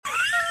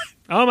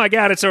Oh my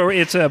God, it's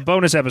a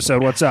bonus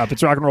episode. What's up?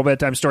 It's Rock and Roll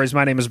Bedtime Stories.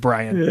 My name is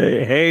Brian.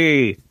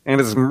 Hey, and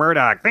it's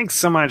Murdoch. Thanks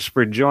so much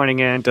for joining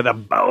in to the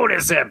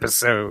bonus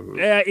episode.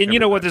 And you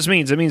know what this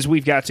means? It means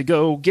we've got to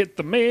go get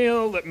the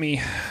mail. Of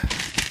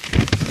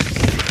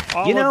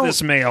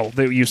this mail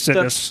that you sent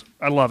us.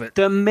 I love it.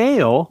 The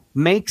mail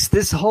makes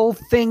this whole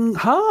thing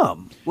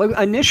hum. Like,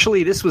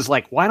 initially, this was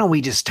like, why don't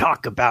we just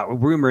talk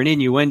about rumor and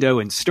innuendo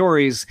and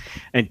stories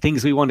and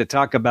things we want to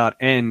talk about?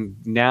 And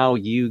now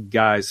you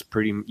guys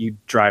you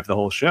drive the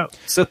whole show.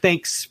 So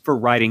thanks for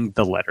writing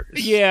the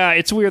letters. Yeah,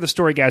 it's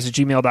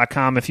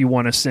wearethestoryguys@gmail.com if you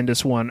want to send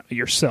us one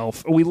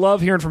yourself. We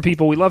love hearing from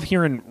people. We love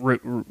hearing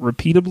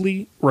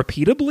repeatedly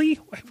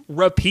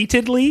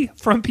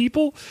from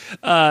people.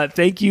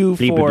 Thank you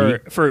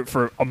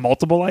for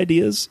multiple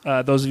ideas.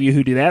 Those of you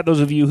who do that, those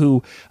of you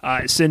who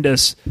send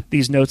us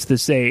these notes that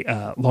say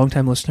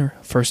long-time listener,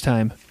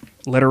 first-time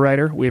letter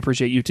writer, we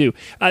appreciate you too.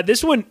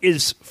 This one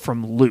is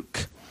from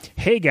Luke.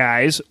 Hey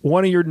guys,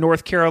 one of your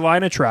North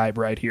Carolina tribe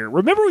right here.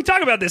 Remember we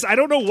talked about this? I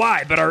don't know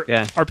why, but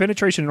our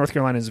penetration in North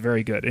Carolina is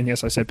very good. And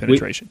yes, I said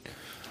penetration.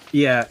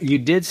 Yeah, you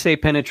did say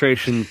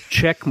penetration,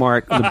 check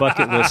mark the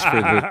bucket list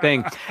for the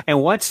thing. And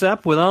what's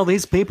up with all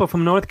these people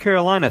from North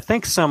Carolina?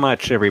 Thanks so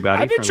much,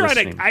 everybody. I've been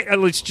trying to, at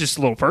least just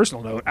a little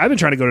personal note, I've been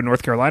trying to go to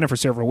North Carolina for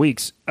several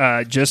weeks,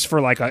 just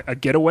for like a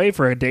getaway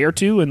for a day or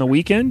two in the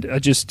weekend.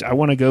 I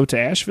want to go to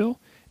Asheville.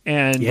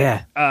 And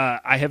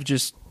I have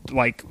just,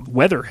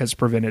 weather has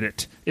prevented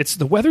it.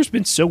 The weather's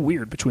been so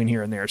weird between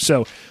here and there.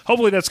 So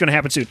hopefully that's going to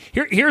happen soon.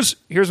 Here's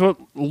what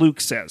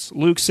Luke says.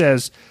 Luke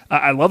says,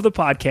 I love the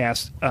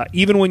podcast,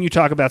 even when you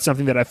talk about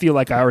something that I feel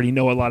like I already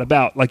know a lot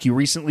about, like you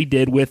recently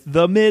did with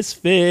the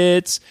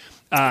Misfits.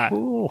 I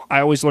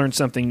always learn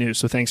something new,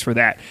 so thanks for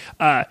that.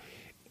 A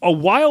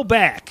while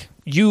back,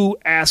 you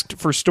asked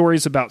for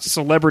stories about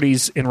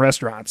celebrities in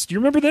restaurants. Do you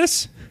remember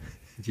this?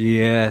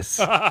 Yes.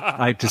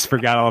 I just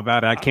forgot all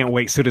about it. I can't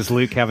wait. So does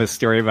Luke have a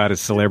story about a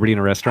celebrity in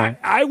a restaurant?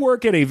 I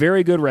work at a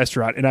very good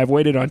restaurant, and I've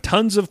waited on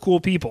tons of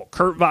cool people.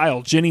 Kurt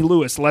Vile, Jenny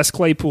Lewis, Les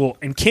Claypool,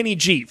 and Kenny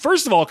G.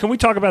 First of all, can we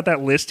talk about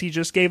that list he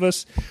just gave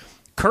us?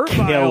 Kurt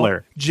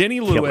Vile, Jenny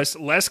Lewis,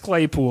 Les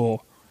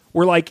Claypool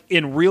were like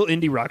in real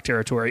indie rock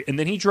territory, and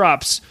then he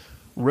drops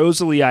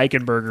Rosalie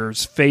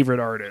Eichenberger's favorite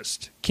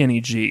artist, Kenny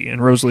G,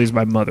 and Rosalie is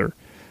my mother.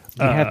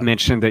 You have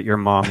mentioned that your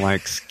mom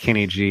likes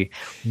Kenny G.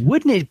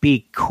 Wouldn't it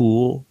be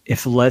cool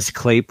if Les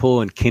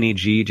Claypool and Kenny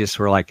G just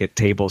were like at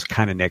tables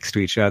kind of next to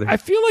each other? I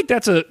feel like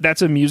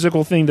that's a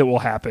musical thing that will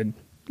happen.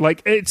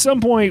 Like at some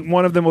point,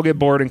 one of them will get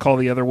bored and call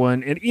the other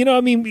one. And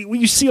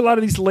you see a lot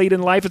of these late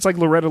in life. It's like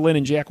Loretta Lynn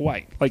and Jack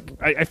White. Like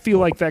I feel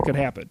like that could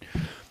happen.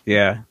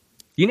 Yeah,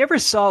 you never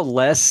saw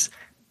Les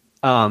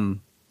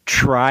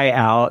try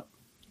out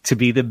to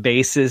be the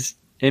bassist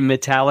in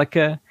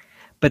Metallica.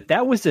 But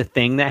that was a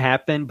thing that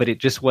happened, but it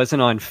just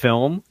wasn't on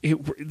film.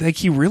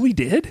 He really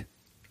did?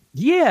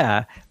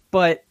 Yeah,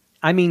 but,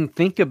 I mean,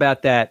 think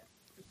about that.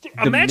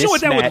 Imagine what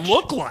that would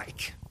look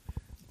like.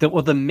 The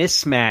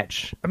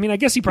mismatch. I mean, I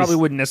guess he probably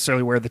wouldn't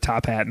necessarily wear the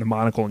top hat and the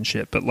monocle and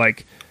shit, but,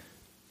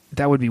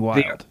 that would be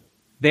wild.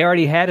 They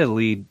already had a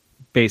lead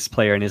bass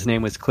player, and his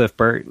name was Cliff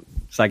Burton.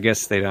 So I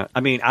guess they don't. I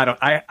mean,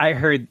 I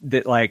heard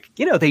that,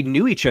 they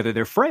knew each other.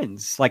 They're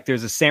friends. Like,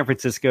 there's a San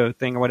Francisco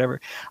thing or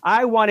whatever.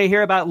 I want to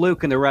hear about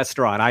Luke in the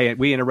restaurant.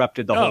 We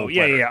interrupted the whole.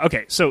 Yeah.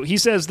 Okay, so he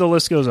says the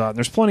list goes on.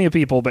 There's plenty of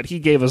people, but he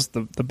gave us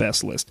the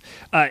best list.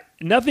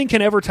 Nothing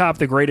can ever top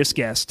the greatest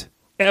guest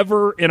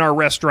ever in our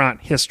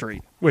restaurant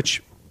history.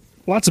 Which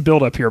lots of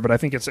build up here, but I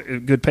think it's a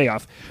good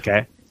payoff.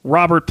 Okay,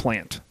 Robert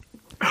Plant.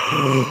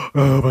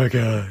 Oh my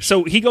gosh.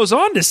 So he goes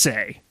on to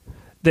say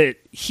that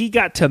he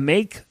got to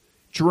make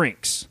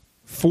drinks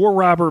for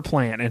Robert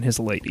Plant and his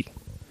lady.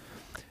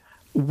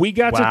 We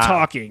got to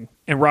talking,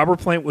 and Robert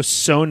Plant was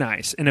so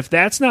nice. And if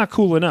that's not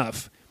cool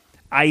enough,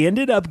 I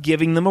ended up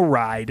giving them a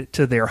ride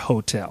to their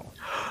hotel.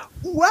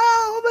 Wow,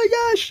 oh my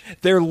gosh.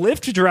 Their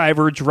Lyft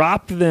driver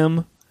dropped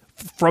them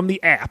from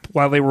the app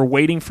while they were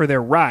waiting for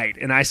their ride.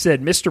 And I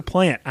said, Mr.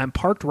 Plant, I'm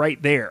parked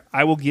right there.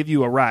 I will give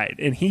you a ride.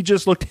 And he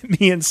just looked at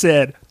me and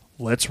said,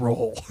 let's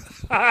roll.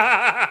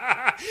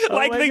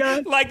 Like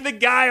the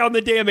guy on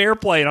the damn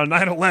airplane on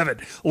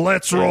 9/11.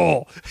 Let's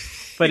roll.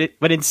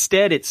 But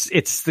instead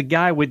it's the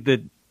guy with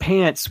the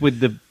pants with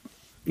the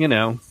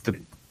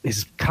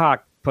his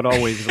cock put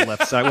always to the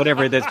left side,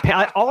 whatever it is.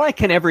 All I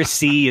can ever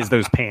see is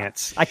those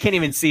pants. I can't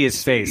even see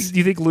his face. Do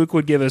you think Luke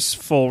would give us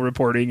full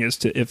reporting as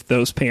to if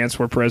those pants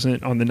were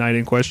present on the night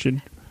in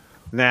question?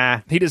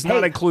 Nah. He does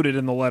not include it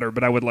in the letter,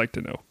 but I would like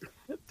to know.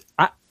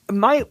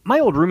 My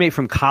old roommate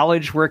from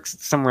college works at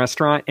some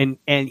restaurant,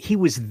 and he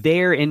was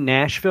there in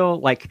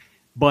Nashville,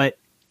 but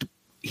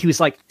he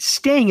was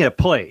staying at a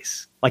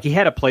place. Like he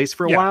had a place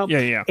for a while.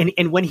 Yeah.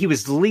 And when he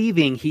was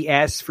leaving, he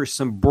asked for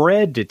some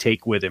bread to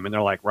take with him. And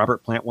they're like,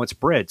 Robert Plant wants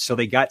bread. So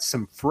they got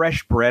some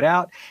fresh bread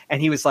out.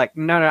 And he was like,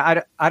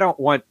 no, I don't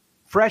want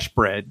fresh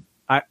bread.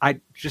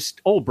 I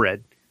just old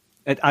bread.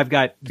 I've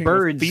got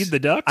birds. Feed the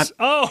ducks?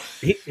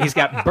 He's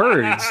got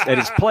birds at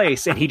his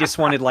place, and he just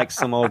wanted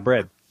some old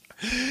bread.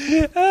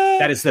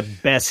 That is the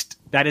best.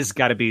 That has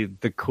got to be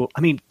the cool.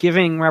 I mean,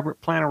 giving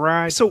Robert Plant a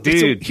ride. So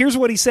dude, here's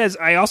what he says.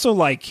 I also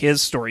like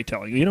his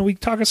storytelling. You know, we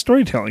talk of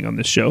storytelling on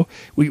this show.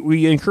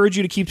 We encourage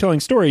you to keep telling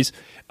stories.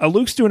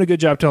 Luke's doing a good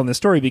job telling this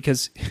story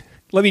because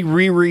let me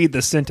reread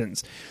the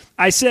sentence.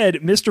 I said,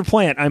 Mr.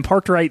 Plant, I'm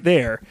parked right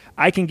there.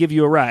 I can give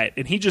you a ride.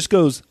 And he just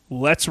goes,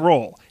 let's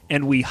roll.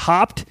 And we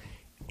hopped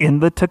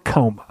in the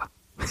Tacoma.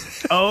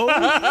 Oh,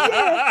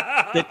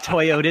 yeah. The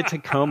Toyota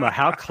Tacoma.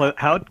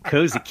 How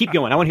cozy. Keep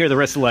going. I want to hear the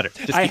rest of the letter.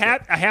 I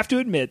have to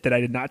admit that I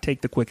did not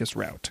take the quickest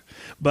route,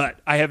 but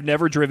I have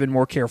never driven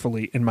more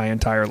carefully in my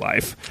entire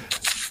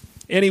life.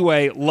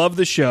 Anyway, love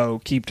the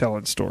show. Keep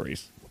telling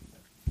stories.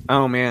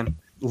 Oh, man.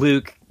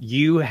 Luke,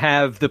 you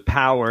have the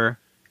power.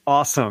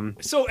 Awesome.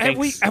 So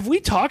have we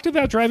talked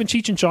about driving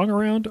Cheech and Chong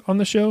around on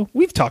the show?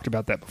 We've talked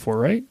about that before,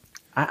 right?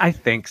 I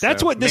think so.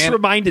 That's what this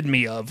reminded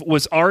me of,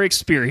 was our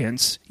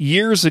experience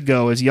years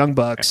ago as young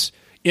bucks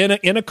in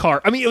a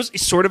car. I mean, it was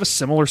sort of a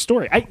similar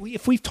story.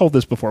 If we've told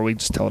this before, we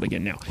just tell it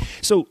again now.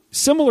 So,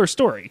 similar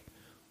story,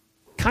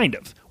 kind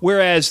of.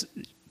 Whereas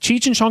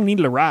Cheech and Chong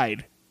needed a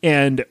ride,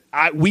 and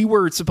we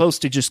were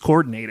supposed to just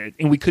coordinate it,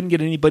 and we couldn't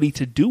get anybody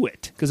to do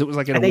it because it was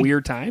like at a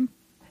weird time.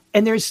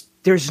 And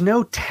there's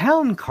no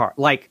town car.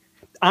 Like,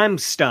 I'm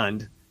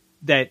stunned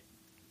that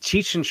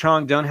Cheech and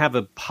Chong don't have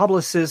a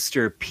publicist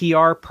or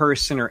PR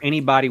person or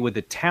anybody with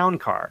a town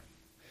car.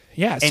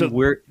 Yeah, and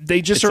so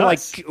they just are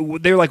us.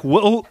 They're like,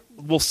 we'll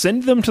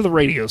send them to the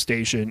radio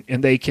station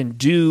and they can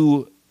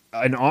do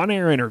an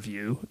on-air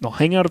interview. They'll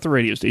hang out at the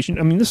radio station.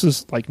 I mean, this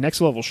is like next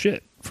level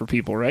shit for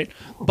people, right?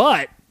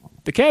 But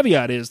the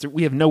caveat is that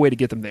we have no way to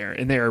get them there,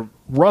 and they're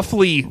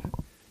roughly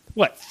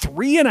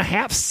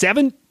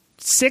 3.5,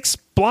 6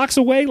 blocks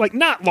away, like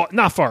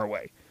not far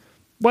away,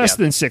 less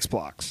than 6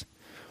 blocks.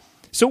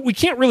 So we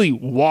can't really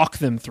walk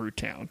them through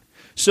town.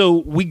 So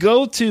we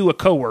go to a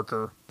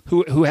coworker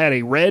who had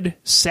a red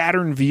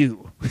Saturn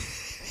View.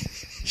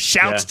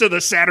 Shouts to the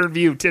Saturn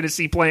View,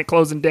 Tennessee plant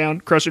closing down,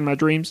 crushing my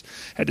dreams.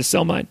 Had to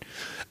sell mine.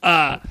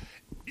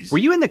 Were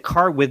you in the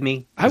car with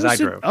me as I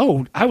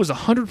drove? I was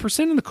 100%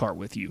 in the car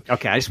with you.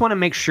 Okay, I just want to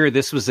make sure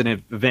this was an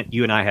event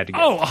you and I had to go.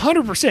 Oh,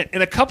 100%.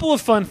 And a couple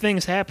of fun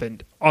things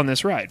happened on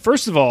this ride.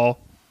 First of all,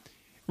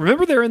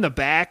 remember they're in the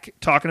back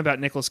talking about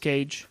Nicolas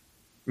Cage?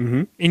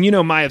 Mm-hmm. And you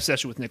know my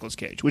obsession with Nicolas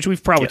Cage, which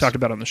we've probably talked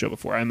about on the show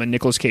before. I'm a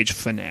Nicolas Cage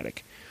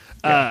fanatic.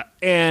 Yeah.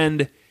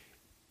 And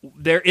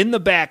they're in the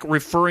back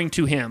referring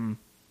to him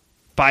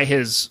by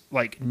his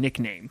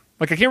nickname.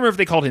 I can't remember if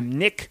they called him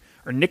Nick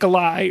or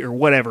Nikolai or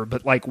whatever,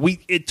 but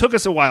it took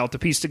us a while to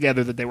piece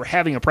together that they were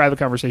having a private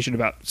conversation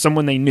about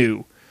someone they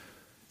knew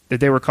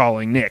that they were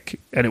calling Nick,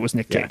 and it was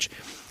Nick Cage.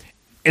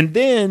 And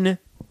then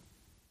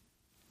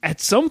at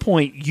some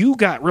point you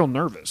got real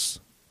nervous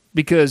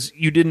because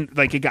you didn't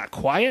it got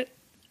quiet.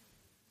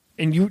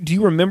 And do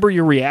you remember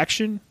your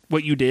reaction?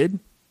 What you did?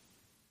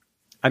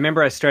 I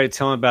remember I started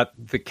telling about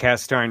the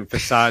cast iron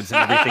facades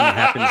and everything that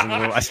happens in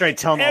Louisville. I started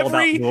telling all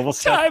about Louisville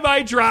stuff. Every time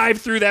I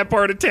drive through that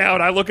part of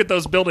town, I look at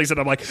those buildings and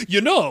I'm like,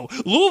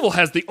 Louisville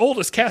has the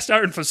oldest cast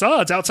iron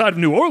facades outside of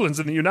New Orleans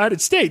in the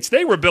United States.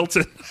 They were built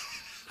in...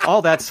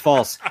 All that's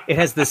false. It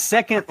has the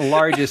second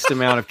largest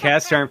amount of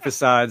cast iron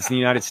facades in the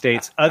United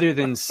States, other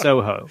than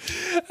Soho.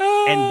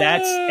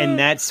 And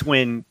that's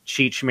when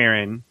Cheech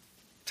Marin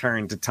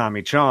turned to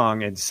Tommy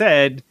Chong and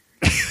said,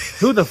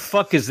 "Who the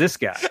fuck is this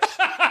guy?"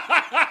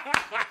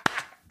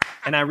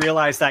 And I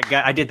realized that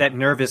guy. I did that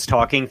nervous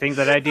talking thing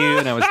that I do,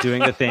 and I was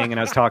doing the thing, and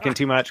I was talking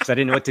too much because I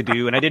didn't know what to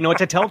do, and I didn't know what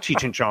to tell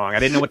Cheech and Chong. I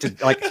didn't know what to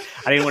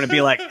I didn't want to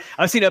be like,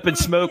 I've seen Up in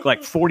Smoke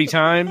 40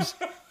 times.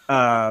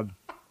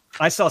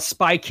 I saw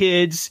Spy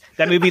Kids,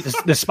 that movie,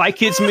 the Spy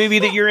Kids movie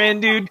that you're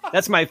in, dude.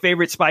 That's my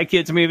favorite Spy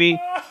Kids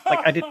movie.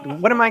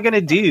 What am I going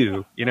to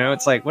do?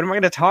 It's what am I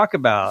going to talk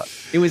about?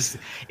 It was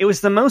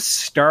the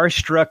most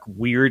starstruck,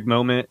 weird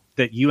moment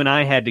that you and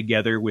I had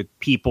together with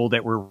people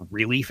that were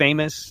really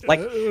famous.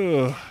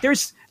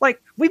 There's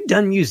we've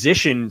done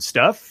musician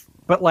stuff,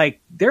 but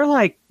they're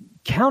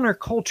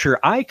counterculture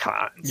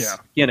icons.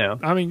 Yeah.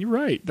 I mean, you're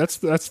right. That's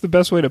the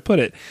best way to put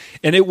it.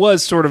 And it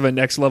was sort of a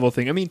next level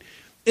thing. I mean,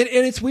 and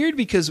it's weird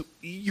because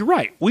you're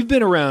right. We've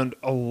been around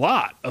a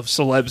lot of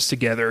celebs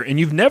together, and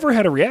you've never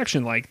had a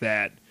reaction like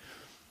that.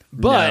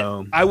 But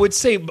no. I would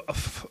say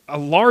a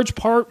large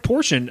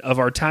portion of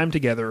our time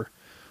together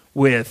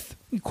with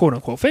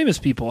quote-unquote famous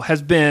people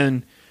has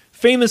been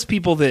famous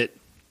people that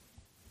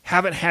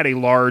haven't had a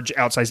large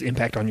outsized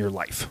impact on your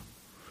life.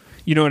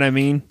 You know what I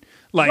mean?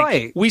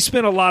 Right. We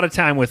spent a lot of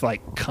time with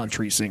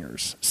country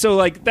singers.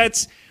 So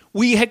that's...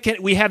 We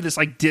have this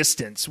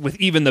distance with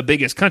even the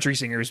biggest country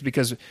singers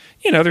because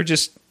they're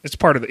just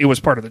it was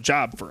part of the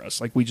job for us.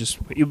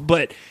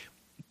 But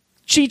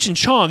Cheech and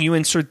Chong, you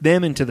insert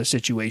them into the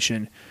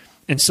situation,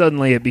 and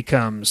suddenly it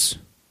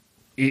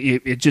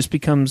just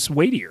becomes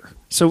weightier.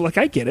 So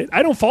I get it.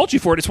 I don't fault you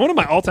for it. It's one of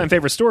my all-time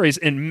favorite stories.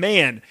 And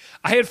man,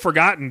 I had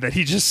forgotten that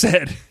he just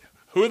said,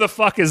 "Who the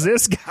fuck is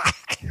this guy?"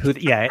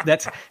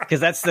 That's because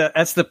that's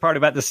the part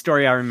about the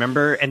story I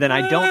remember, and then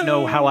I don't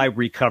know how I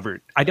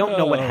recovered. I don't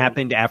know what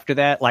happened after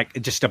that,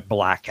 like just a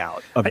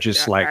blackout of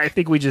I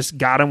think we just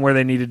got them where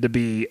they needed to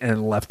be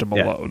and left them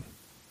alone.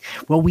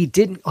 Well, we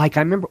didn't, like, I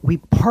remember we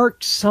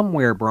parked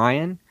somewhere,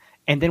 Brian,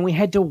 and then we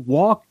had to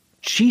walk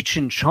Cheech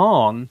and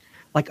Chong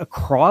like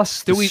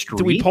across the street.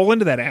 Did we pull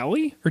into that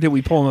alley, or did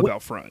we pull them up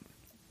out front?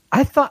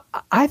 I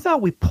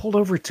thought we pulled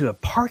over to a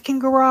parking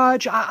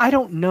garage. I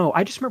don't know.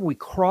 I just remember we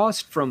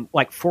crossed from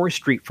like 4th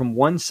Street from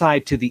one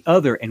side to the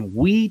other, and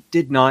we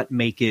did not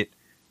make it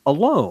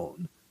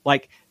alone.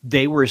 Like,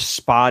 they were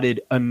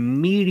spotted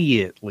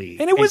immediately.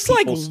 And it was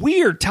like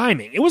weird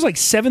timing. It was like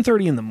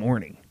 7:30 in the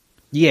morning.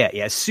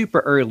 Yeah, super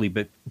early,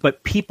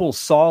 but people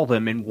saw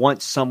them, and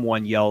once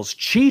someone yells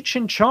Cheech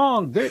and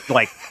Chong,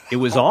 like, it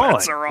was on.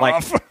 Bets are like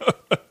off.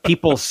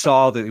 People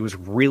saw that it was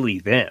really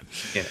them.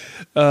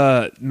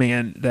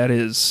 Man, that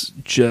is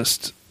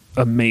just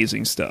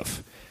amazing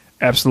stuff.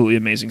 Absolutely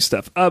amazing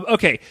stuff.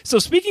 Okay, so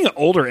speaking of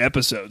older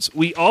episodes,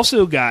 we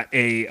also got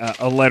a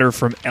letter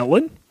from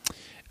Ellen.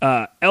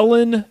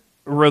 Ellen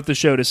wrote the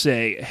show to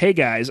say, "Hey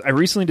guys, I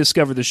recently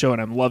discovered the show and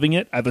I'm loving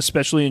it. I've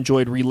especially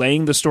enjoyed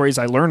relaying the stories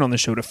I learned on the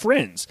show to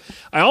friends.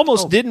 I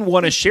almost didn't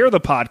want to share the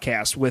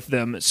podcast with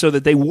them so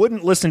that they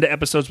wouldn't listen to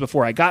episodes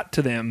before I got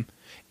to them,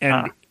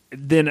 and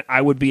then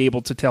I would be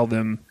able to tell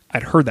them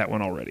I'd heard that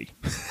one already."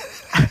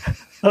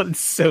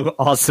 That's so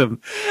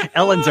awesome.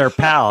 Ellen's our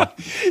pal.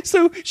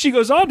 So she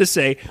goes on to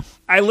say,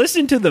 "I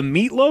listened to the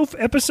Meatloaf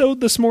episode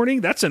this morning."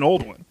 That's an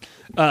old one.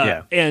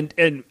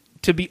 And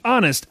to be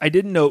honest, I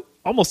didn't know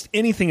almost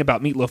anything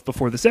about Meatloaf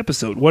before this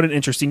episode. What an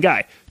interesting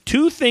guy.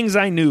 2 things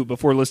I knew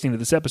before listening to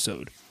this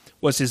episode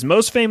was his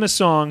most famous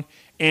song,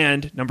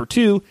 and number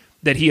 2,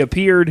 that he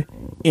appeared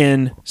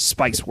in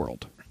Spice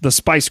World, the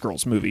Spice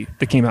Girls movie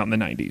that came out in the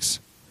 90s.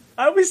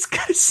 I was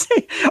going to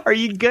say, are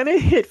you going to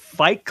hit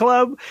Fight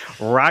Club?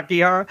 Rocky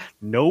Horror?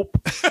 Nope.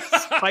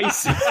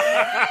 Spice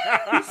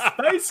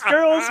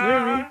Girls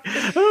movie.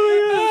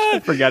 Oh my gosh,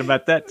 I forgot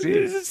about that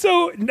too.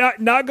 So,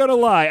 not going to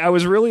lie, I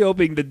was really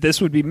hoping that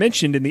this would be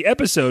mentioned in the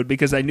episode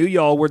because I knew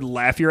y'all would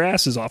laugh your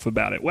asses off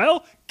about it.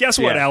 Well, guess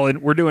what,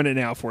 Ellen? We're doing it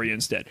now for you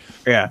instead.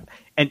 Yeah.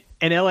 And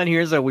Ellen,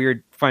 here's a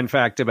weird fun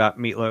fact about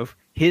Meatloaf.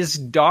 His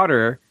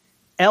daughter,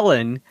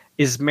 Ellen,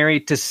 is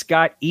married to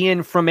Scott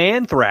Ian from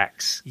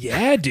Anthrax.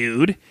 Yeah,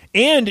 dude.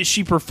 And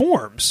she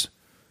performs.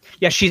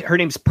 Yeah, her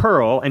name's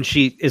Pearl, and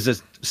she is a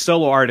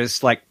solo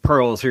artist, like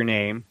Pearl is her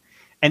name.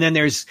 And then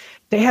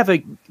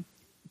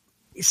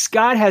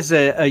Scott has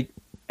an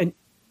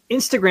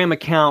Instagram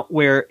account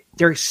where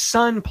their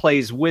son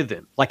plays with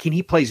him. Like,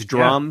 he plays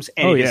drums,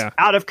 and it is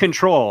out of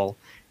control.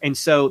 And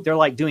so they're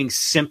like doing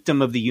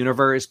Symptom of the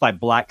Universe by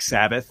Black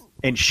Sabbath,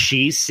 and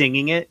she's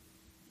singing it.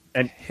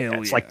 And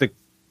it's like the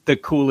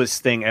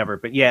coolest thing ever.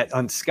 But yeah,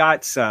 on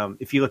Scott's,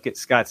 if you look at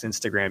Scott's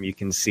Instagram, you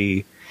can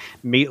see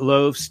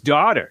Meatloaf's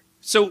daughter,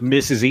 so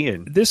Mrs.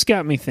 Ian. This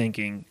got me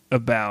thinking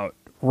about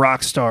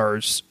rock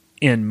stars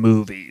in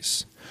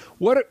movies.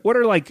 What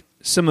are like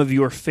some of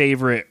your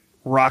favorite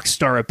rock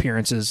star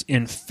appearances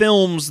in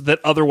films that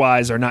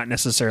otherwise are not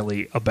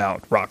necessarily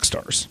about rock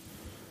stars?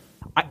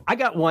 I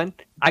got one.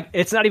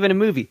 It's not even a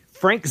movie.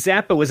 Frank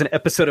Zappa was an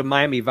episode of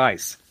Miami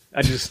Vice.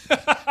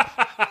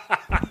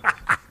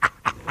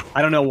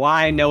 I don't know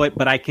why I know it,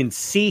 but I can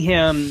see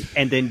him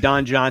and then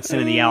Don Johnson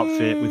in the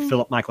outfit with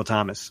Philip Michael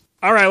Thomas.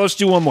 All right, let's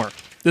do one more.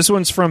 This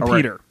one's from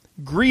Peter.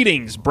 Right.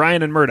 Greetings,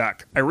 Brian and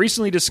Murdoch. I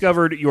recently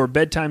discovered your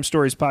Bedtime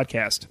Stories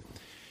podcast.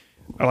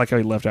 I like how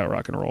he left out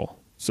rock and roll.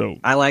 So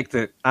I like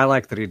that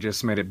he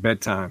just made it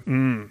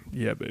bedtime.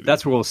 Yeah, baby.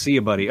 That's where we'll see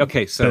you, buddy.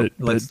 Okay, so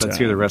let's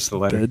hear the rest of the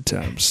letter.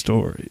 Bedtime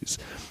Stories.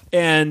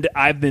 And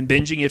I've been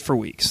binging it for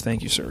weeks.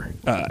 Thank you, sir.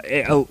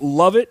 I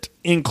love it,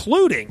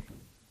 including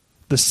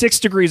the 6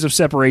 Degrees of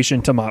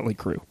Separation to Motley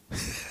Crue.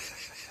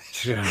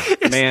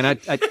 Man,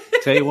 I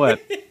tell you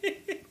what.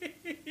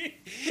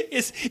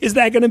 Is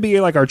that going to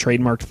be like our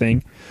trademarked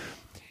thing?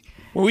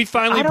 When we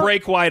finally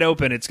break wide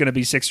open, it's going to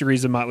be 6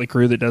 Degrees of Motley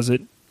Crue that does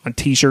it on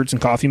T-shirts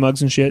and coffee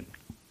mugs and shit?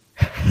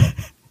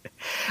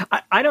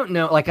 I don't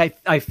know. Like,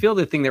 I feel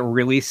the thing that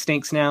really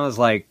stinks now is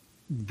like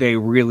they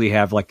really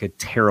have like a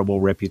terrible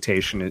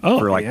reputation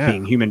for like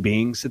being human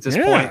beings at this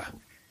point.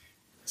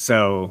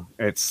 So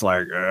it's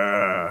like,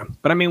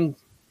 but I mean,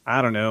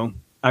 I don't know.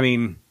 I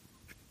mean,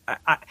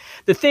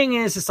 the thing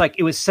is, it's like,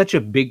 it was such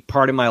a big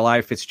part of my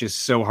life. It's just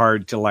so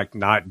hard to like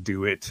not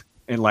do it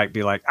and like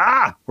be like,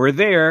 we're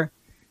there.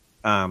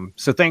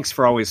 So thanks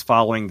for always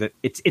following that.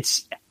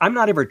 I'm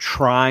not ever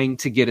trying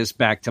to get us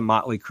back to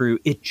Motley Crue.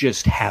 It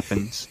just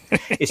happens.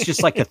 It's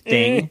just like a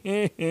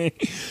thing.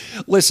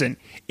 Listen,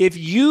 if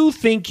you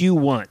think you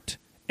want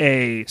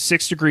a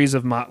 6 Degrees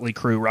of Motley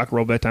Crue Rock and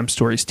Roll Bedtime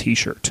Stories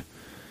t-shirt,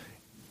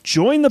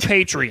 join the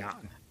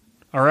Patreon.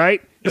 All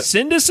right?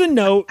 Send us a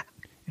note.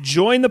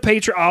 Join the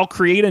Patreon. I'll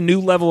create a new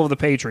level of the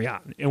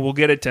Patreon, and we'll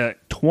get it to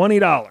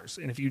 $20.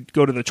 And if you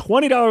go to the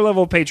 $20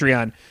 level of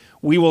Patreon,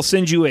 we will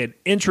send you an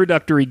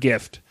introductory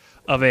gift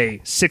of a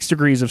 6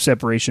 Degrees of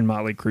Separation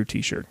Motley Crue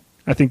t-shirt.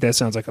 I think that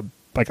sounds like a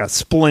a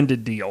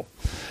splendid deal.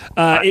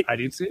 I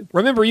do too.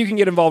 Remember, you can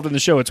get involved in the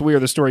show. It's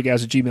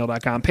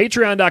wearethestoryguys@gmail.com.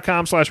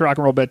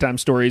 Patreon.com/rockandrollbedtime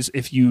stories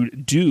if you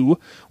do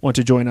want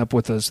to join up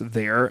with us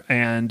there.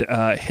 And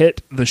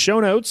hit the show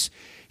notes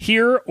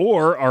here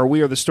or our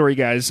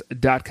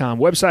wearethestoryguys.com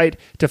website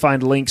to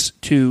find links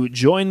to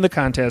join the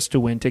contest to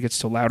win tickets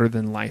to Louder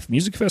Than Life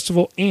Music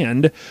Festival.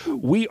 And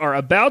we are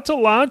about to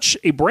launch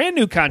a brand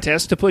new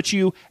contest to put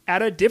you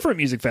at a different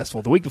music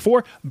festival. The week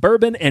before,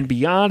 Bourbon and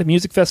Beyond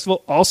Music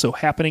Festival, also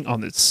happening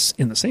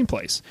in the same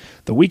place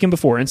the weekend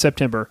before in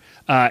September,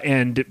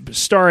 and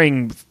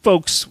starring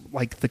folks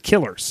like The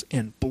Killers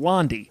and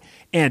Blondie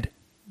and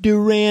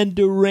Duran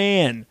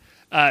Duran.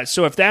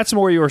 So if that's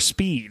more your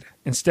speed,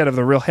 instead of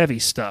the real heavy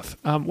stuff,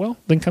 well,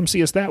 then come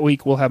see us that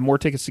week. We'll have more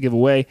tickets to give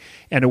away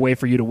and a way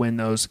for you to win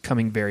those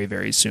coming very,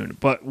 very soon.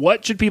 But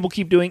what should people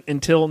keep doing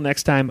until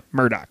next time,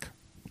 Murdoch?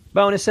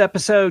 Bonus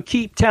episode,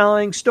 keep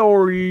telling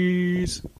stories.